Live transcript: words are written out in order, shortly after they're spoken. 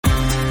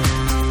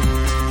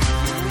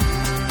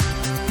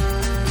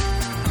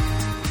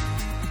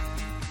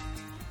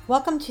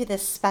Welcome to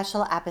this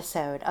special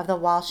episode of the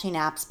While She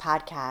Naps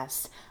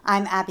podcast.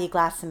 I'm Abby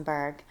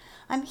Glassenberg.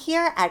 I'm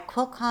here at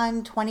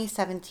QuiltCon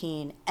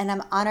 2017, and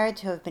I'm honored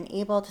to have been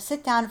able to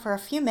sit down for a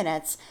few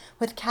minutes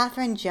with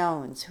Catherine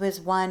Jones, who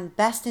has won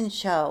Best in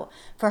Show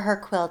for her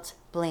quilt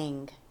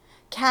Bling.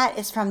 Kat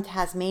is from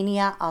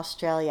Tasmania,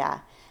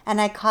 Australia,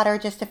 and I caught her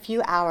just a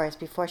few hours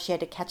before she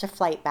had to catch a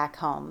flight back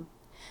home.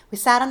 We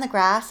sat on the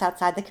grass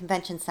outside the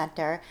convention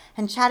center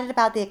and chatted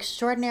about the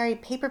extraordinary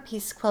paper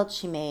piece quilt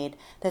she made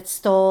that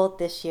stole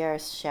this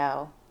year's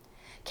show.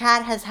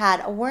 Kat has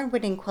had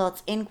award-winning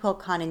quilts in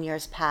QuiltCon in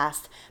years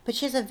past, but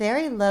she has a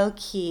very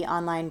low-key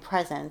online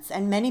presence,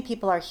 and many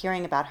people are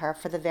hearing about her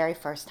for the very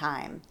first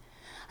time.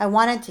 I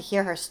wanted to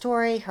hear her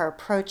story, her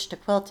approach to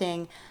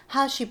quilting,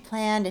 how she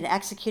planned and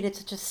executed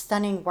such a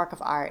stunning work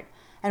of art,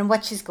 and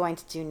what she's going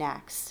to do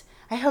next.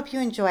 I hope you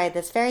enjoyed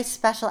this very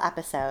special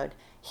episode.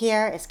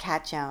 Here is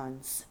Kat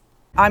Jones.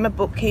 I'm a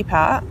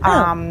bookkeeper.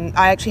 I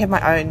actually have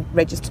my own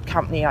registered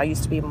company. I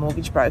used to be a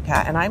mortgage broker,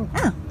 and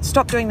I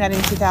stopped doing that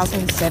in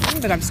 2007,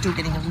 but I'm still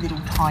getting a little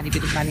tiny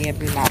bit of money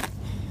every month.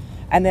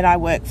 And then I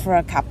work for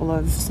a couple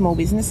of small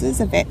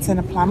businesses, a vets and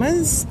a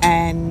plumbers,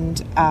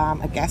 and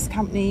a gas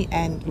company,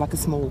 and like a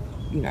small,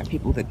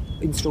 people that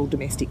install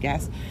domestic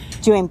gas.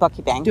 Doing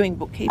bookkeeping.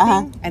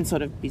 And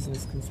sort of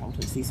business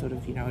consultancy, sort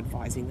of,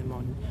 advising them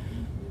on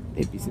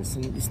their business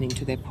and listening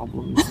to their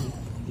problems and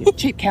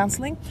cheap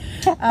counselling.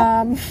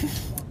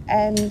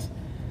 And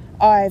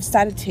I've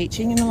started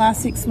teaching in the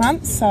last 6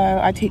 months, so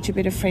I teach a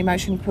bit of free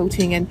motion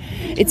quilting, and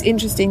it's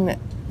interesting that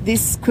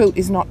this quilt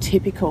is not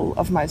typical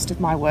of most of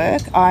my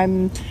work.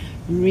 I'm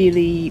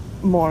really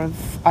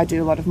I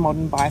do a lot of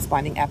modern bias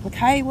binding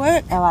applique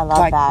work. Oh, I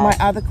love that. My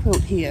other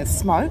quilt here,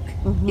 Smoke,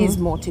 is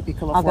more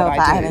typical of what I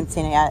do. I haven't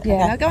seen it yet. Yeah,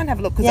 okay. no, go and have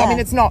a look, because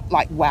it's not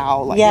like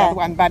wow like the other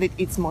one, but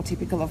it's more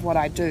typical of what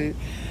I do.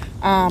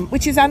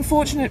 Which is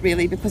unfortunate,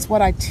 really, because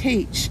what I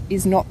teach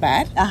is not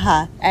bad.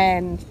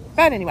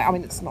 But anyway,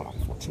 it's not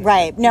unfortunate.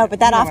 Right. No, but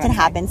that often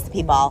happens to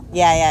people.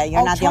 Yeah.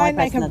 You're not the only person. I'll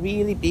try and make a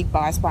really big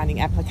bias binding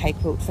applique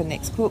quilt for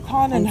next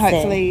QuiltCon, and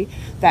hopefully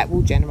that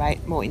will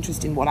generate more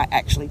interest in what I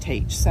actually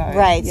teach. So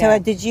right. Yeah.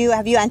 So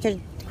have you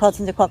entered quilts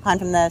into QuiltCon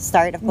from the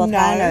start of QuiltCon?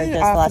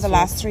 No, for the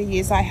last 3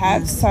 years I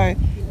have. So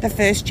the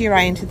first year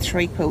I entered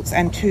 3 quilts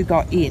and 2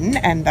 got in,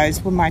 and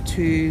those were my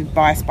 2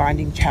 bias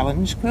binding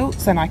challenge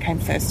quilts, and I came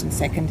first and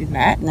second in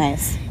that.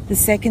 Nice. The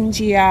second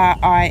year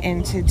I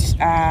entered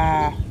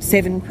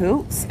 7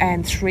 quilts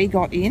and 3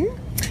 got in,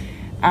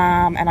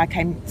 and I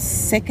came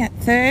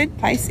third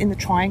place in the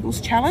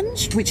Triangles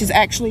Challenge, which is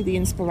actually the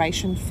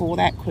inspiration for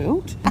that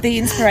quilt. The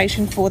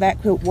inspiration for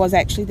that quilt was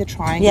actually the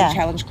Triangle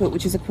Challenge quilt,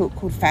 which is a quilt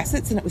called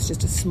Facets, and it was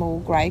just a small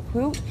grey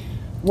quilt.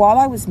 While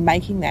I was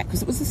making that,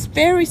 because it was this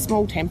very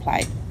small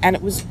template, and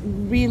it was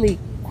really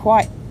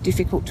quite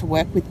difficult to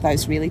work with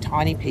those really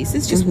tiny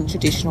pieces, just with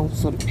traditional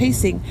sort of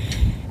piecing.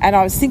 And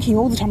I was thinking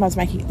all the time I was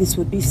making it, this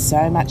would be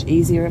so much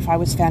easier if I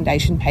was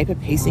foundation paper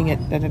piecing it.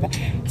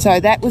 So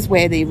that was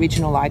where the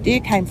original idea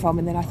came from.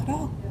 And then I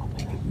thought, I'll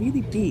make it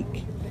really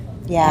big.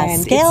 Yeah,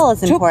 and scale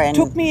is important. It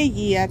took me a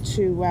year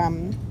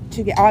to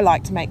get. I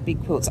like to make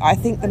big quilts. I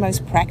think the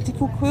most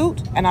practical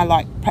quilt, and I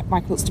like my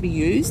quilts to be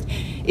used,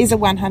 is a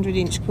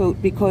 100-inch quilt,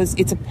 because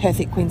it's a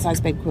perfect queen size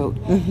bed quilt.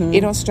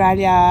 In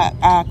Australia,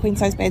 queen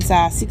size beds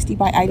are 60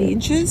 by 80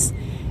 inches,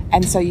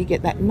 and so you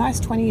get that nice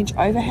 20-inch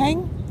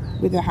overhang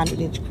with a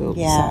 100-inch quilt.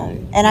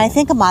 And I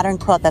think a modern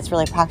quilt that's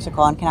really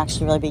practical and can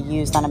actually really be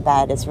used on a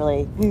bed is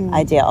really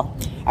ideal.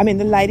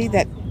 The lady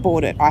that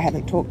bought it, I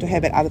haven't talked to her,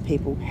 but other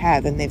people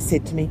have, and they've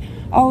said to me,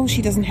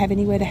 she doesn't have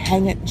anywhere to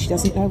hang it, and she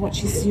doesn't know what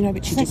she's,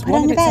 but she just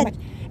wanted it so much.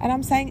 And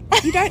I'm saying,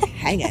 you don't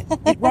hang it.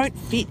 It won't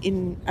fit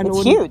in an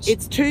ordinary... It's huge.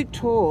 It's too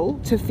tall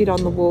to fit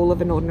on the wall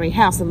of an ordinary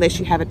house unless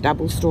you have a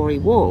double-storey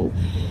wall.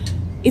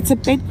 It's a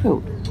bed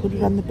quilt. Put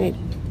it on the bed.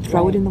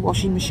 Throw it in the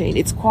washing machine.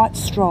 It's quite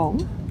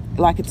strong,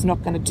 like it's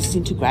not going to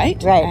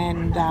disintegrate. Right.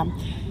 And,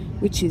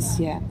 which is,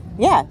 the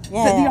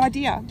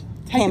idea.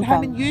 Take it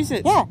home and use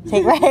it. Yeah,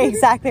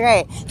 exactly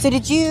right. So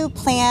did you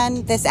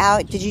plan this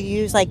out? Did you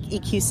use like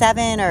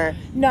EQ7 or?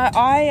 No,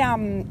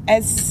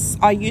 as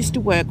I used to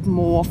work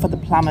more for the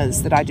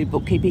plumbers that I do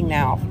bookkeeping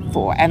now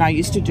for, and I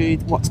used to do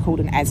what's called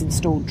an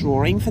as-installed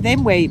drawing for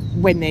them, where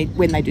when they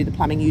do the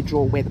plumbing, you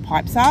draw where the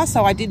pipes are.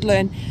 So I did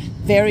learn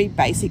very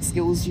basic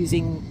skills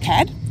using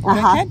CAD.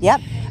 AutoCAD.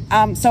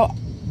 Yep. So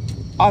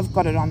I've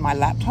got it on my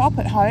laptop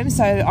at home,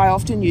 so I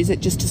often use it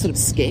just to sort of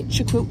sketch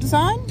a quilt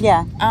design.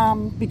 Yeah.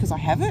 Because I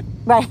have it.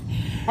 Right.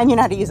 And you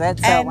know how to use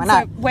it, so why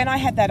not? So when I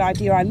had that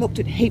idea, I looked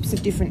at heaps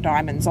of different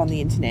diamonds on the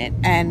internet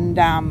and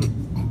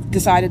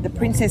decided the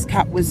Princess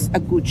Cut was a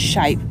good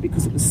shape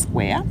because it was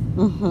square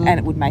and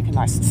it would make a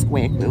nice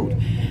square quilt.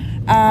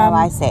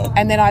 I see.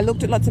 And then I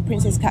looked at lots of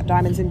Princess Cut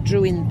diamonds and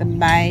drew in the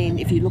main.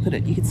 If you look at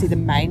it, you can see the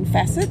main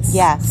facets.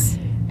 Yes.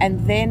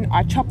 And then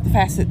I chopped the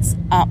facets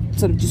up,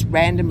 sort of just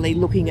randomly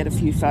looking at a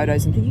few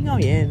photos and thinking,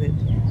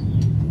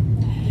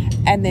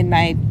 and then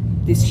made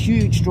this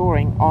huge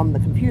drawing on the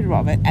computer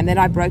of it. And then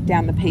I broke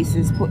down the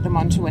pieces, put them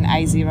onto an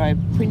A0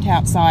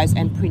 printout size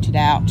and printed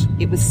out.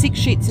 It was 6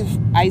 sheets of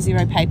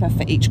A0 paper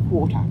for each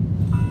quarter.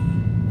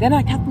 Then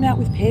I cut them out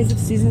with pairs of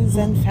scissors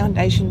and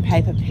foundation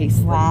paper piece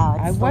them. Wow,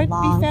 it's I a won't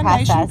long be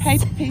foundation process.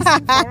 paper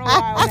piecing for a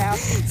while now.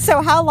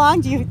 So how long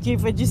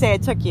would you say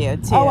it took you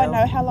to... Oh, I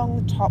know how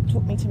long the top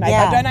took me to make.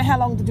 Yeah. I don't know how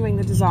long doing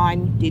the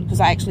design did, because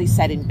I actually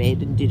sat in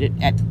bed and did it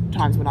at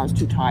times when I was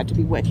too tired to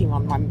be working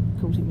on my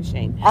quilting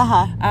machine.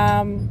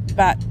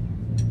 But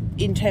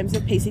in terms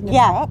of piecing the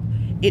top,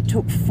 it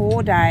took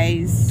 4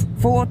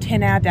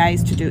 10-hour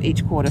days to do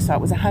each quarter. So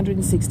it was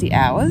 160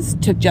 hours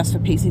just for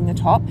piecing the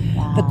top.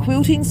 Wow. The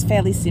quilting's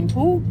fairly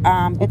simple.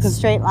 Because it's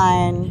straight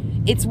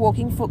line. It's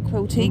walking foot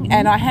quilting,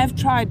 and I have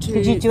tried to...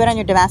 Did you do it on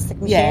your domestic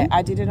machine? Yeah,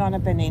 I did it on a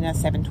Bernina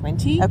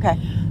 720. Okay.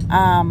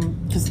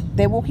 Because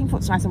their walking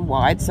foot's nice and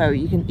wide, so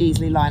you can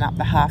easily line up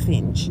the 1/2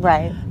 inch.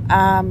 Right.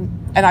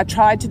 And I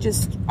tried to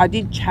I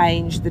did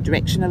change the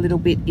direction a little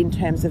bit in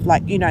terms of,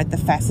 like,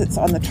 the facets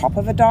on the top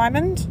of a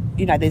diamond.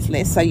 There's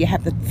less. So you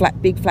have the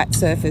big flat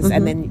surface,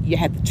 and then you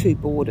have the 2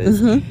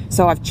 borders.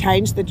 So I've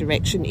changed the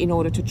direction in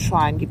order to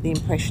try and give the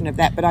impression of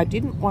that. But I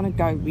didn't want to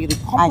go really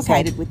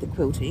complicated with the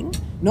quilting.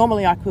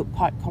 Normally I quilt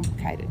quite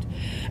complicated.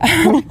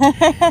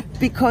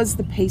 Because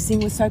the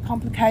piecing was so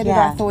complicated,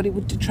 I thought it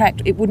would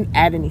detract. It wouldn't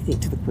add anything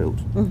to the quilt.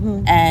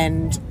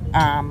 And...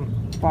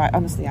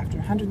 honestly, after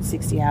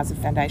 160 hours of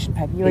foundation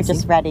paper you were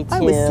just ready to... I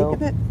was sick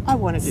of it. I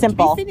wanted it to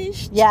be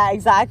finished. Yeah,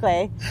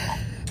 exactly.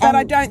 But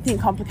I don't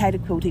think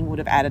complicated quilting would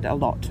have added a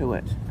lot to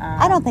it.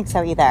 I don't think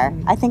so either.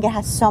 I think it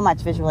has so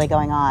much visually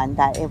going on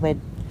that it would...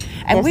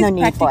 And there's no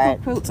need for it. with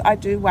practical quilts, I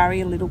do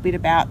worry a little bit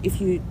about if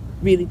you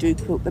really do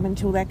quilt them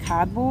until they're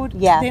cardboard.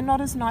 Yeah. They're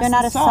not as nice. They're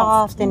not as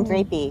soft and Mm.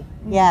 drapey.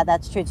 Yeah,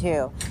 that's true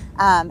too.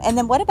 And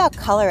then what about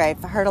color?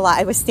 I've heard a lot.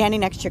 I was standing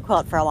next to your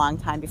quilt for a long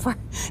time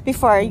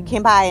before you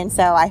came by, and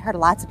so I heard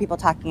lots of people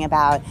talking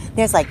about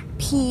there's like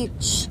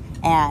peach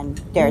and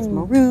there's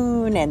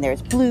maroon and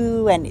there's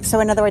blue, and so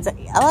in other words,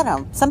 I don't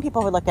know. Some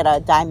people would look at a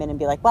diamond and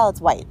be like, well,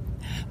 it's white.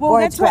 Well,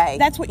 or it's gray.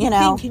 That's what you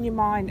think in your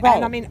mind. Right.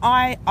 And I mean,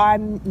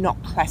 I'm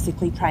not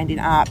classically trained in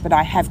art, but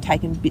I have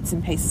taken bits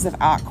and pieces of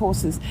art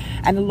courses,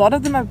 and a lot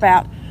of them are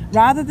about,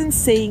 rather than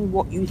seeing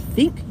what you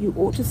think you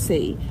ought to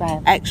see,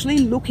 actually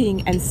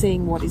looking and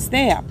seeing what is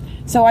there.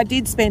 So I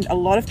did spend a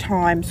lot of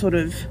time sort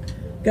of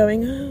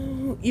going,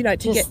 to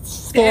just get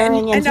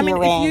staring into I mean, your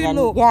ring. if you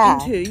look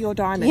into your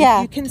diamond,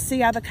 you can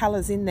see other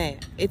colours in there.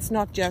 It's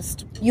not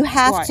just you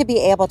have white. to be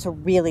able to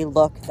really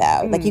look,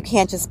 though. Like, you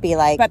can't just be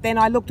like... But then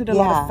I looked at a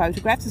lot of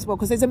photographs as well,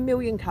 because there's a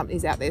million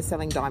companies out there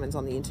selling diamonds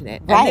on the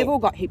internet, and they've all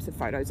got heaps of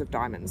photos of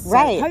diamonds. So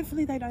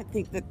hopefully they don't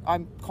think that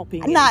I'm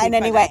copying. Not in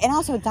any way. And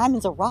also, a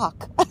diamond's a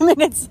rock. I mean,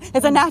 it's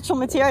a natural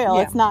material.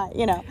 Yeah. It's not,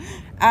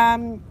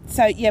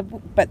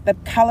 but the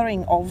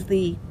colouring of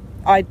the...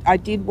 I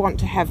did want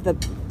to have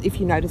if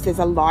you notice, there's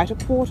a lighter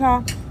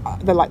quarter.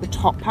 The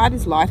top part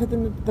is lighter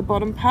than the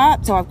bottom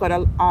part. So I've got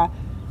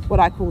what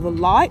I call the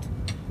light,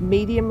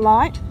 medium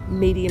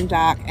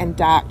dark, and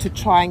dark, to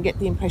try and get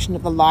the impression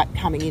of the light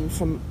coming in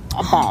from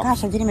above. Oh,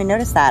 gosh, I didn't even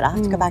notice that. I'll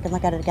have to go back and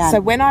look at it again.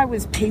 So when I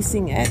was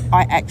piecing it,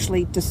 I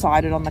actually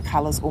decided on the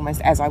colours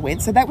almost as I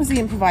went. So that was the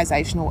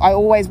improvisational. I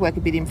always work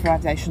a bit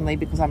improvisationally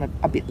because I'm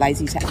a bit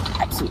lazy to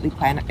absolutely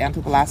plan it down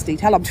to the last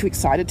detail. I'm too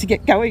excited to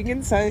get going,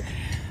 and so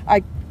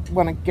I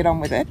want to get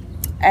on with it.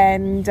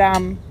 And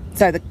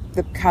so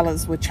the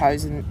colours were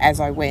chosen as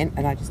I went,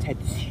 and I just had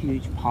this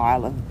huge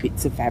pile of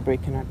bits of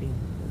fabric, and I'd be,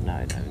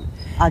 no.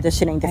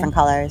 Auditioning different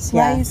colours.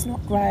 Grey is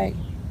not grey.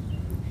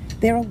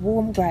 There are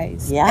warm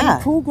greys,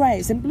 and cool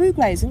greys, and blue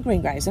greys, and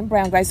green greys, and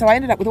brown greys. So I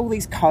ended up with all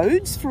these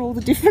codes for all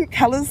the different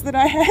colours that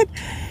I had.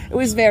 It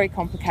was very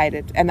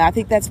complicated, and I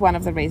think that's one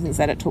of the reasons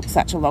that it took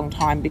such a long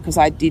time, because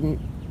I didn't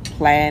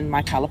plan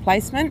my colour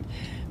placement.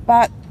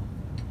 But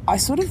I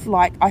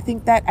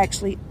think that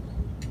actually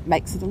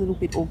makes it a little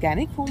bit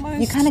organic almost.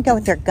 You kind of go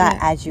with your gut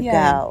as you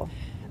go.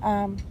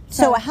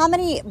 So how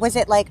many, was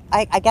it like,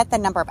 I get the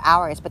number of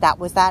hours, but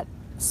was that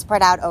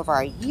spread out over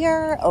a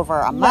year, over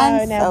a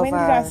month? No, when did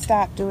I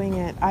start doing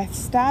it? I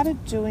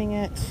started doing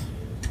it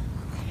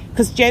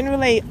because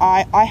generally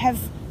I have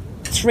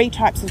 3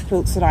 types of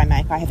quilts that I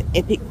make. I have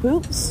epic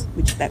quilts,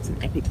 which that's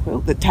an epic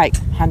quilt that take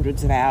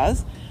hundreds of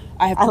hours.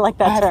 I like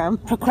that term.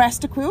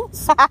 Procrastina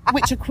quilts,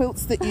 which are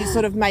quilts that you're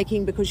sort of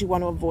making because you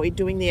want to avoid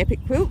doing the epic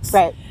quilts.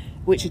 Right.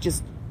 Which are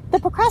just... The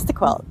procrastina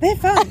quilt. They're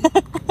fun.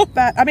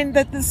 But, I mean,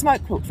 the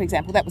smoke quilt, for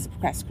example, that was a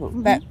procrastina quilt.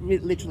 Mm-hmm. That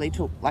literally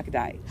took like a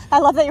day. I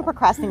love that you're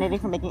procrastinating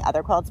from making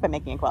other quilts by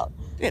making a quilt.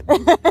 Yeah.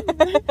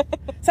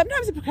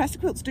 Sometimes the procrastina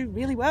quilts do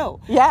really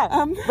well.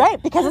 Yeah,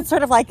 right, because it's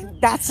sort of like,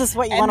 that's just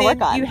what you want to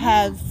work on. And then you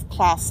have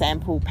class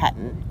sample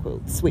pattern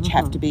quilts, which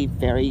have to be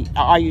very...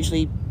 I've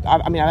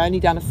only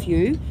done a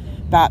few,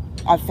 but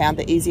I've found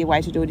the easier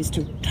way to do it is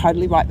to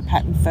totally write the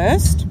pattern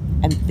first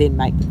and then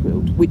make the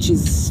quilt, which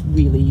is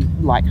really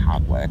like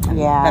hard work. And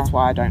that's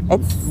why I don't...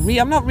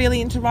 I'm not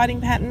really into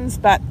writing patterns,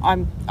 but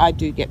I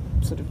do get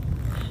sort of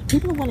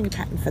people are wanting a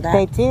pattern for that.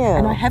 They do.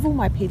 And I have all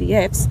my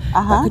PDFs.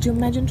 But could you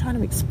imagine trying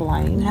to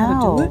explain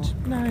how to do it?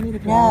 No, neither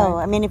can I. No,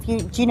 I mean,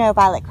 do you know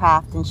Violet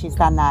Craft? And she's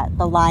done that,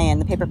 the lion,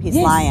 the paper piece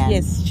lion.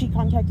 Yes, she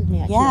contacted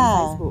me actually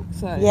on Facebook.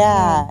 So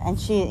and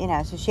she,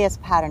 so she has a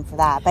pattern for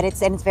that, but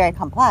it's very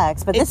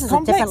complex. But this is a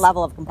different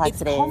level of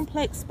complexity. It's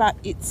complex, but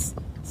it's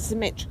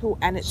symmetrical,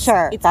 and it's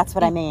that's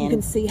what I mean. You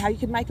can see how you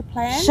could make a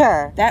plan.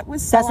 That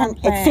was so unplanned.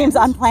 It seems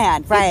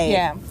unplanned,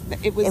 right?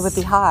 It would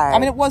be hard. I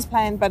mean, it was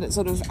planned, but it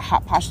sort of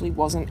partially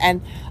wasn't.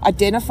 And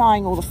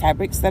identifying all the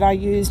fabrics that I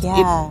used,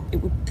 it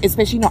would,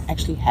 especially not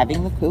actually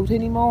having the quilt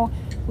anymore,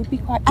 would be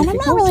quite difficult.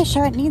 And I'm not really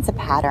sure it needs a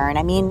pattern.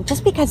 I mean,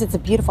 just because it's a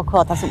beautiful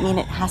quilt doesn't mean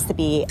it has to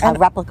be a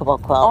replicable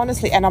quilt.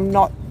 Honestly, and I'm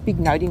not big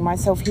noting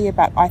myself here,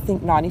 but I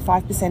think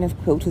 95% of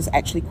quilters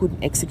actually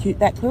couldn't execute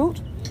that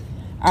quilt.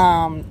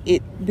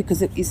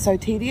 Because it is so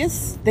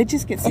tedious, they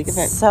just get sick of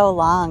it. It's so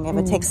long. It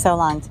would take so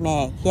long to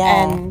make.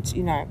 And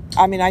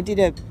I mean, I did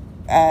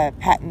a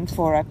pattern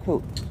for a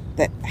quilt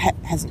that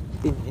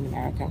hasn't been in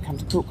America and come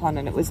to QuiltCon,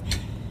 and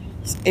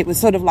it was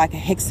sort of like a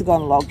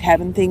hexagon log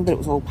cabin thing, but it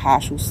was all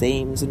partial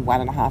seams and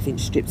 1.5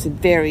 inch strips and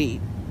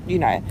very,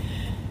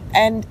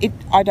 and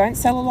I don't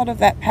sell a lot of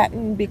that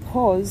pattern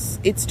because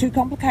it's too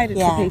complicated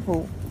for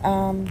people.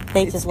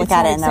 They just look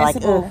at it and they're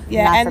like, "Ooh,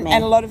 not for me."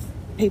 And a lot of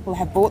people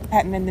have bought the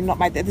pattern and they're not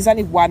made. There's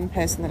only one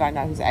person that I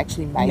know who's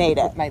actually made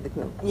the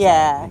quilt.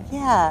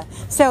 Yeah.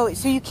 So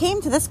you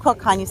came to this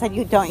QuiltCon. You said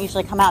you don't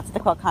usually come out to the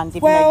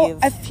QuiltCons,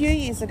 a few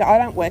years ago, I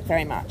don't work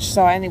very much,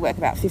 so I only work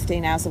about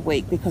 15 hours a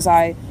week because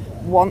I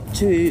want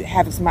to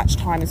have as much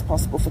time as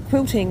possible for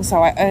quilting,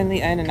 so I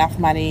only earn enough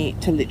money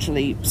to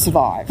literally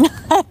survive.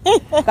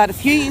 But a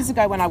few years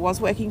ago, when I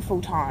was working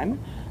full time,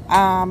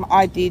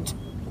 I did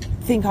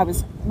think I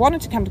wanted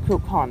to come to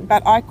QuiltCon,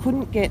 but I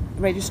couldn't get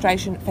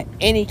registration for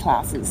any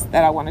classes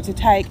that I wanted to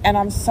take, and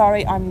I'm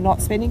sorry, I'm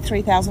not spending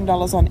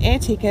 $3,000 on air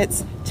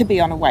tickets to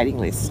be on a waiting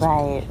list.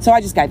 Right. So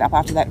I just gave up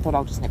after that and thought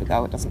I'll just never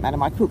go. It doesn't matter.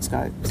 My quilts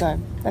go, so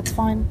that's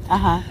fine.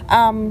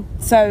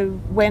 So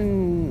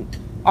when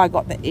I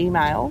got the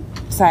email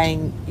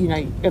saying,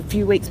 a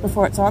few weeks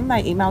before it's on,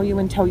 they email you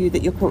and tell you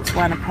that your quilt's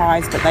won a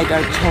prize, but they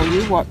don't tell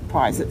you what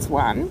prize it's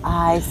won.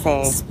 I see.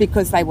 It's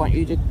because they want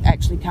you to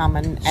actually come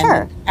and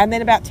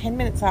then about 10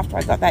 minutes after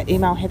I got that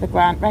email, Heather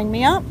Grant rang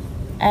me up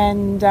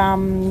and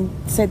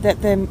said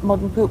that the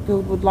Modern Quilt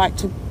Guild would like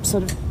to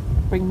sort of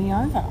bring me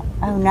over.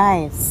 Oh,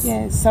 nice.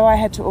 Yeah, so I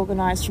had to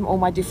organise from all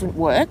my different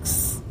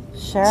works.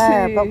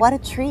 Sure, but what a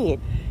treat.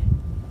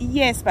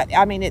 Yes, but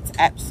I mean, it's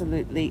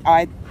absolutely...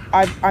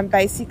 I'm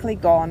basically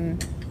gone.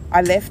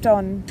 I left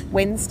on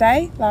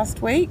Wednesday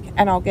last week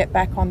and I'll get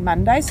back on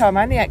Monday. So I'm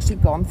only actually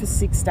gone for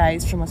 6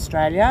 days from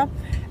Australia,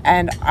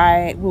 and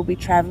I will be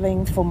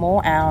travelling for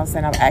more hours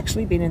than I've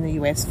actually been in the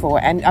US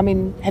for. And I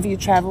mean, have you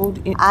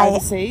travelled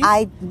overseas?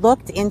 I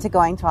looked into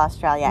going to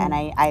Australia and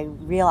I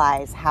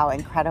realised how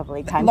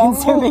incredibly time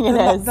consuming it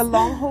is. The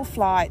long haul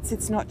flights,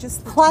 it's not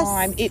just the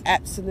time, it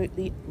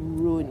absolutely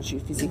ruins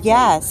you physically.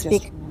 Yes.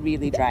 It's just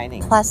really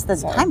draining. Plus the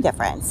time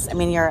difference. I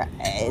mean,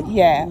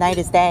 night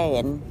is day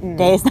and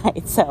day is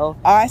night. So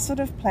I sort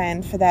of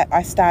planned for that.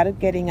 I started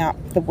getting up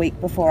the week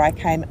before I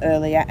came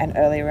earlier and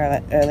earlier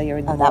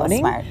in the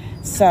morning. That was smart.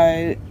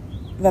 So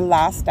the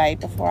last day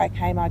before I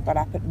came, I got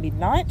up at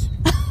midnight.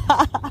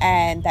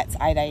 And that's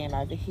 8 a.m.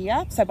 over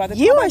here. So by the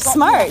time you I were got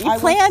smart. Here, you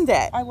planned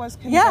it. I was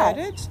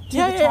converted to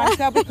the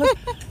timescale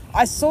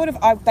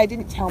because they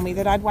didn't tell me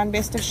that I'd won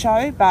Best of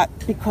Show, but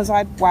because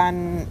I'd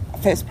won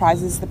first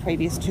prizes the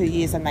previous 2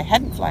 years and they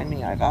hadn't flown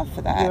me over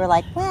for that. You were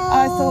like,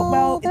 I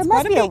thought, there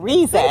must be a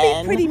reason. It's got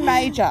to be pretty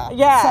major.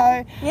 Yeah.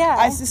 So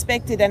I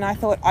suspected, and I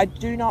thought, I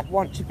do not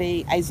want to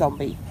be a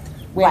zombie.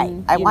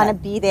 I want to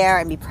be there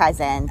and be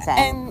present.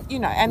 And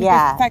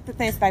the fact that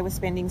they were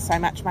spending so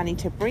much money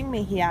to bring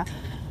me here,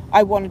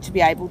 I wanted to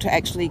be able to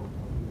actually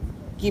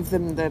give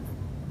them the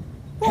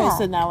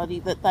personality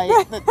that they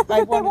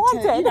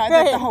wanted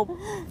the whole,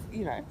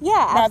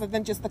 rather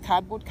than just the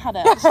cardboard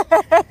cutout.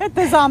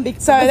 the zombie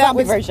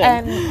version.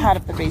 And part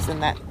of the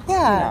reason that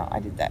I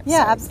did that.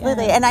 Yeah,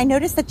 absolutely. And I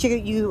noticed that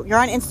you're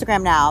on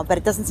Instagram now, but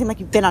it doesn't seem like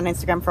you've been on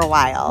Instagram for a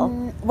while.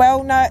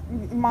 Well, no,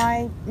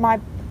 my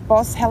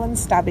boss Helen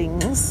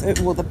Stubbings,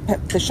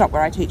 the shop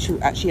where I teach,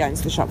 she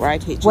owns the shop where I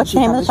teach. What's the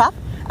name of the shop?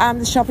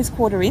 The shop is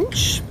Quarter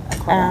Inch.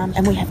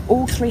 And we have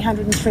all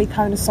 303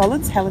 Kona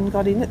solids. Helen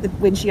got in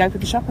when she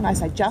opened the shop, and I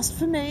say, just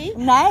for me.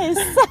 Nice.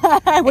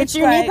 Which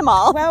you need them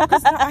all. Well,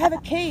 because I have a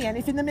key, and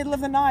if in the middle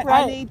of the night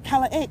I need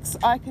colour X,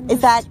 I can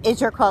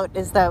Is your quote,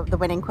 is the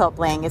winning quilt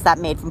bling, is that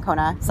made from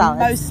Kona solids?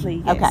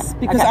 Mostly, yes. Okay.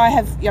 Because I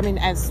have,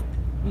 as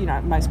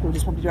most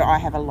quilters probably do,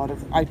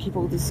 I keep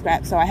all this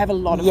scrap, so I have a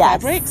lot of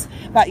fabrics.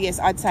 But yes,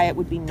 I'd say it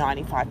would be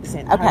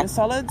 95% Kona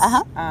solids.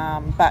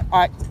 But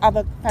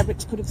other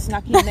fabrics could have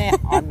snuck in there.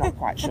 I'm not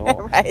quite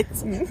sure. Right.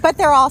 But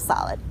they're all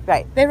solid,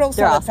 right? They're all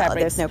solid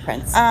fabrics. There's no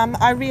prints.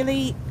 I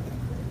really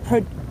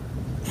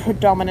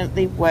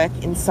predominantly work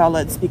in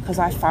solids because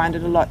I find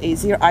it a lot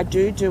easier. I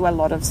do a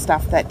lot of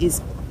stuff that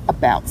is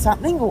about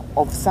something or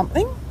of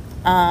something.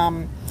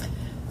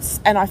 quilts,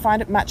 and I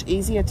find it much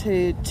easier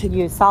to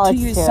use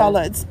solids,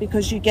 solids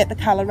because you get the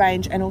colour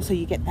range and also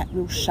you get that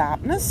real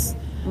sharpness.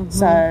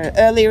 So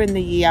earlier in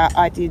the year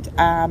I did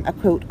a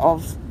quilt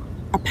of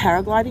a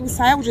paragliding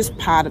sail, just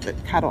part of it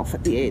cut off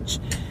at the edge,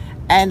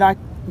 and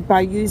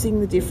by using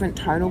the different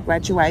tonal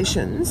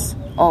graduations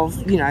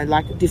of,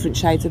 like different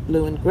shades of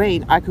blue and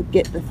green, I could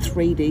get the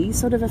 3D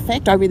sort of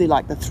effect. I really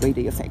like the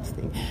 3D effect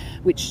thing,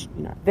 which,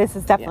 this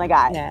has definitely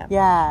got.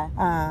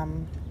 Yeah.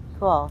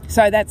 Cool.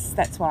 So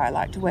that's why I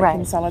like to work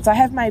in solids. I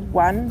have made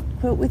one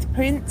quilt with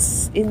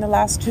prints in the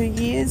last 2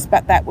 years,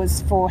 but that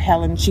was for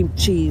Helen.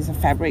 She is a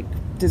fabric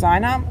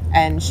designer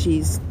and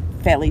she's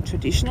fairly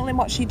traditional in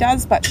what she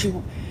does, but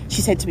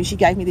she said to me, she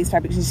gave me these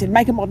fabrics, and she said,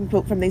 make a modern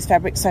quilt from these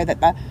fabrics so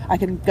that I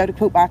can go to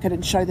Quilt Market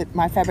and show that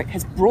my fabric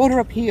has broader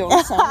appeal.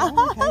 So,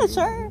 okay,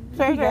 sure.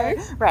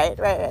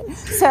 Right.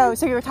 So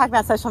you were talking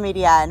about social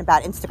media and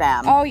about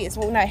Instagram. Oh, yes.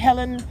 Well, no,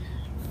 Helen,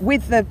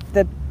 with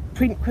the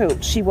print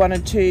quilt, she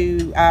wanted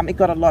to, it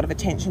got a lot of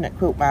attention at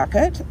Quilt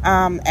Market,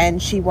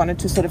 and she wanted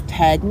to sort of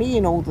tag me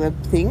in all the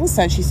things.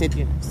 So she said,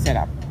 set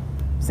up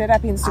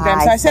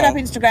Instagram. I set up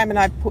Instagram and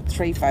I put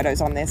 3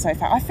 photos on there so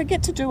far. I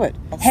forget to do it.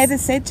 Yes. Heather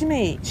said to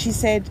me, she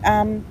said,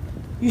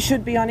 you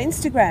should be on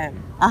Instagram.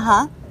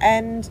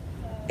 And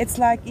it's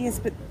like, yes,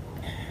 but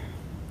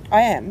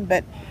I am,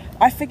 but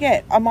I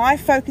forget. My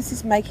focus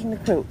is making the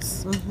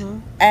quilts.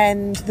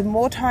 And the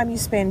more time you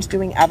spend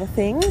doing other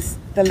things,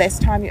 the less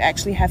time you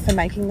actually have for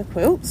making the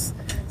quilts.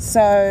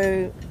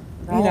 So,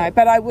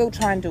 but I will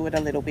try and do it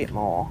a little bit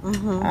more.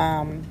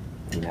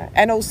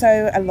 And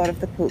also a lot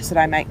of the quilts that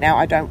I make now,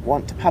 I don't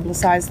want to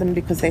publicise them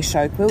because they're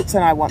show quilts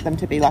and I want them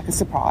to be like a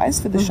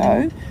surprise for the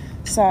show.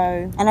 So,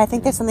 and I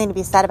think there's something to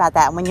be said about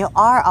that. When you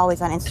are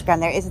always on Instagram,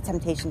 there is a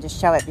temptation to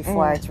show it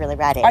before it's really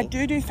ready. I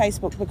do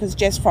Facebook because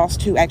Jess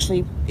Frost, who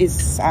actually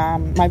is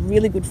my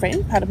really good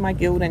friend, part of my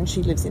guild, and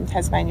she lives in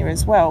Tasmania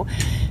as well.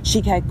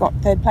 She got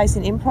 3rd place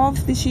in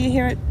improv this year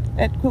here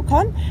at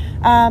QuiltCon,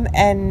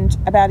 and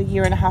about a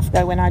year and a half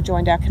ago when I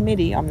joined our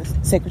committee, I'm the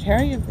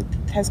secretary of the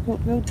Tas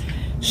Quilt Guild,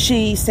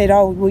 she said,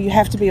 oh, well, you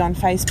have to be on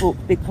Facebook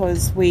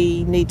because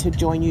we need to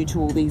join you to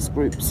all these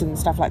groups and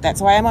stuff like that.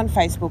 So I am on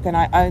Facebook, and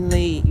I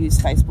only use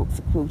Facebook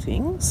for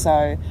quilting.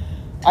 So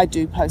I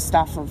do post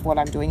stuff of what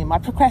I'm doing in my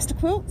procrastina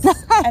quilts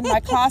and my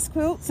class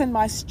quilts and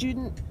my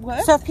student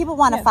work. So if people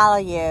want to follow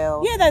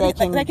you,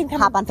 they can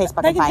hop on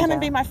Facebook They and can find come you.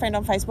 and be my friend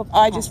on Facebook.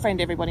 I just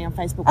friend everybody on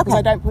Facebook because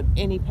I don't put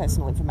any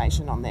personal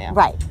information on there.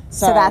 Right.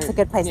 So that's a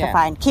good place to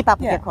find. Keep up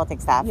with your quilting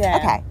stuff. Yeah.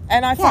 Okay.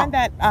 And I find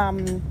that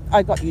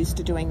I got used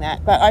to doing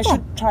that, but I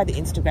should try the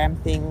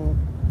Instagram thing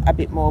a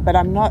bit more, but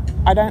I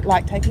don't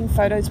like taking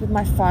photos with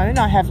my phone.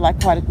 I have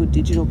like quite a good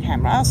digital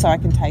camera, so I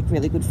can take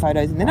really good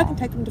photos, and then I can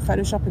take them to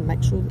Photoshop and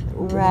make sure that they're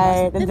all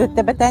really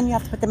nice. But then you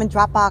have to put them in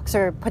Dropbox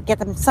or get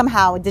them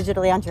somehow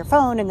digitally onto your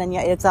phone, and then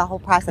it's a whole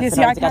process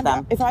to get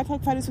them. If I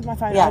take photos with my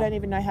phone, I don't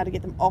even know how to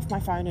get them off my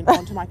phone and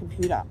onto my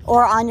computer.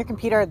 Or on your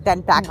computer, then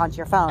back onto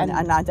your phone.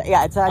 And onto,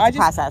 it's a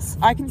process.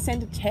 I can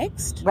send a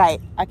text. Right.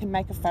 I can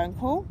make a phone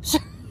call.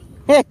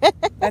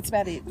 That's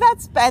about it.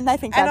 And I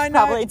think that's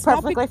probably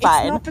perfectly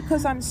fine. It's not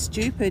because I'm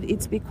stupid.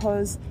 It's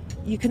because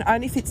you can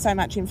only fit so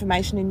much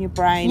information in your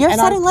brain. You're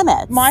setting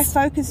limits. My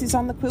focus is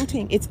on the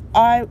quilting.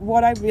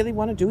 What I really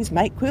want to do is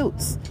make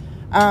quilts.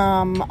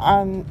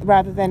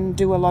 Rather than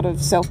do a lot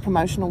of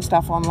self-promotional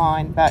stuff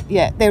online. But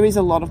there is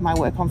a lot of my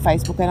work on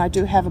Facebook, and I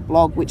do have a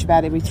blog which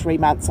about every 3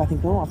 months I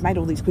think, I've made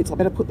all these quilts, I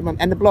better put them on.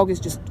 And the blog is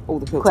just all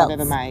the quilts I've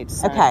ever made.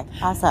 So. Okay,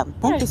 awesome.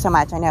 Thank you so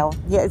much. I know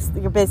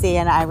you're busy,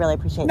 and I really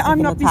appreciate taking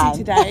I'm not the time.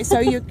 busy today, so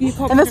you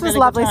caught and this me was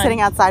lovely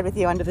sitting outside with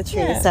you under the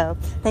tree, so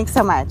thanks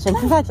so much, and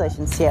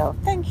congratulations to you.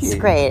 Thank you. It's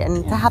great,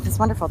 and to have this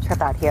wonderful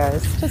trip out here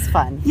is just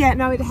fun. Yeah,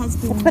 no, it has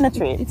been. It's been a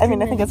treat. I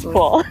think it's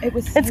cool.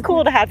 It's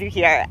cool to have you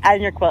here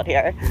and your quilt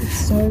here.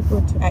 It's so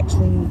good to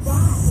actually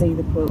see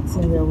the quilts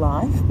in real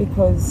life,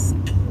 because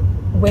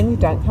when you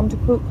don't come to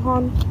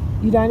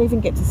QuiltCon, you don't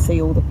even get to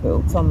see all the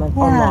quilts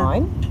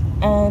online,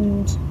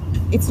 and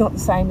it's not the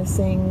same as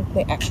seeing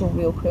the actual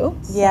real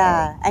quilts.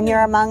 Yeah, and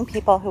you're among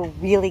people who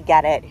really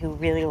get it, who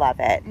really love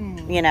it,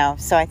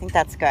 so I think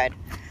that's good.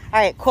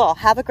 All right, cool.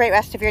 Have a great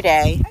rest of your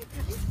day.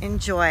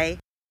 Enjoy.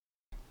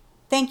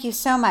 Thank you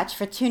so much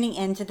for tuning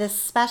in to this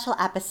special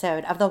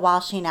episode of the While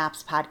She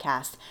Naps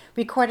podcast,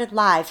 recorded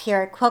live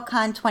here at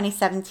QuiltCon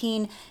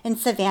 2017 in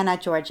Savannah,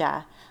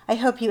 Georgia. I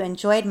hope you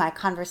enjoyed my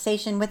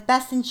conversation with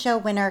Best in Show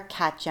winner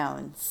Kat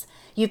Jones.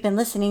 You've been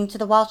listening to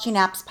the While She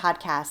Naps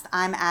podcast.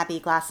 I'm Abby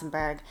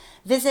Glassenberg.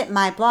 Visit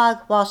my blog,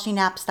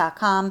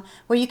 whileshenaps.com,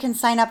 where you can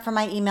sign up for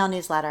my email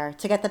newsletter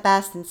to get the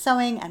best in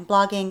sewing and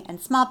blogging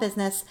and small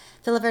business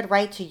delivered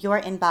right to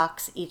your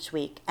inbox each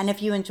week. And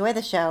if you enjoy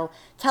the show,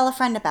 tell a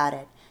friend about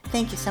it.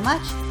 Thank you so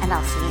much, and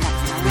I'll see you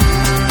next time.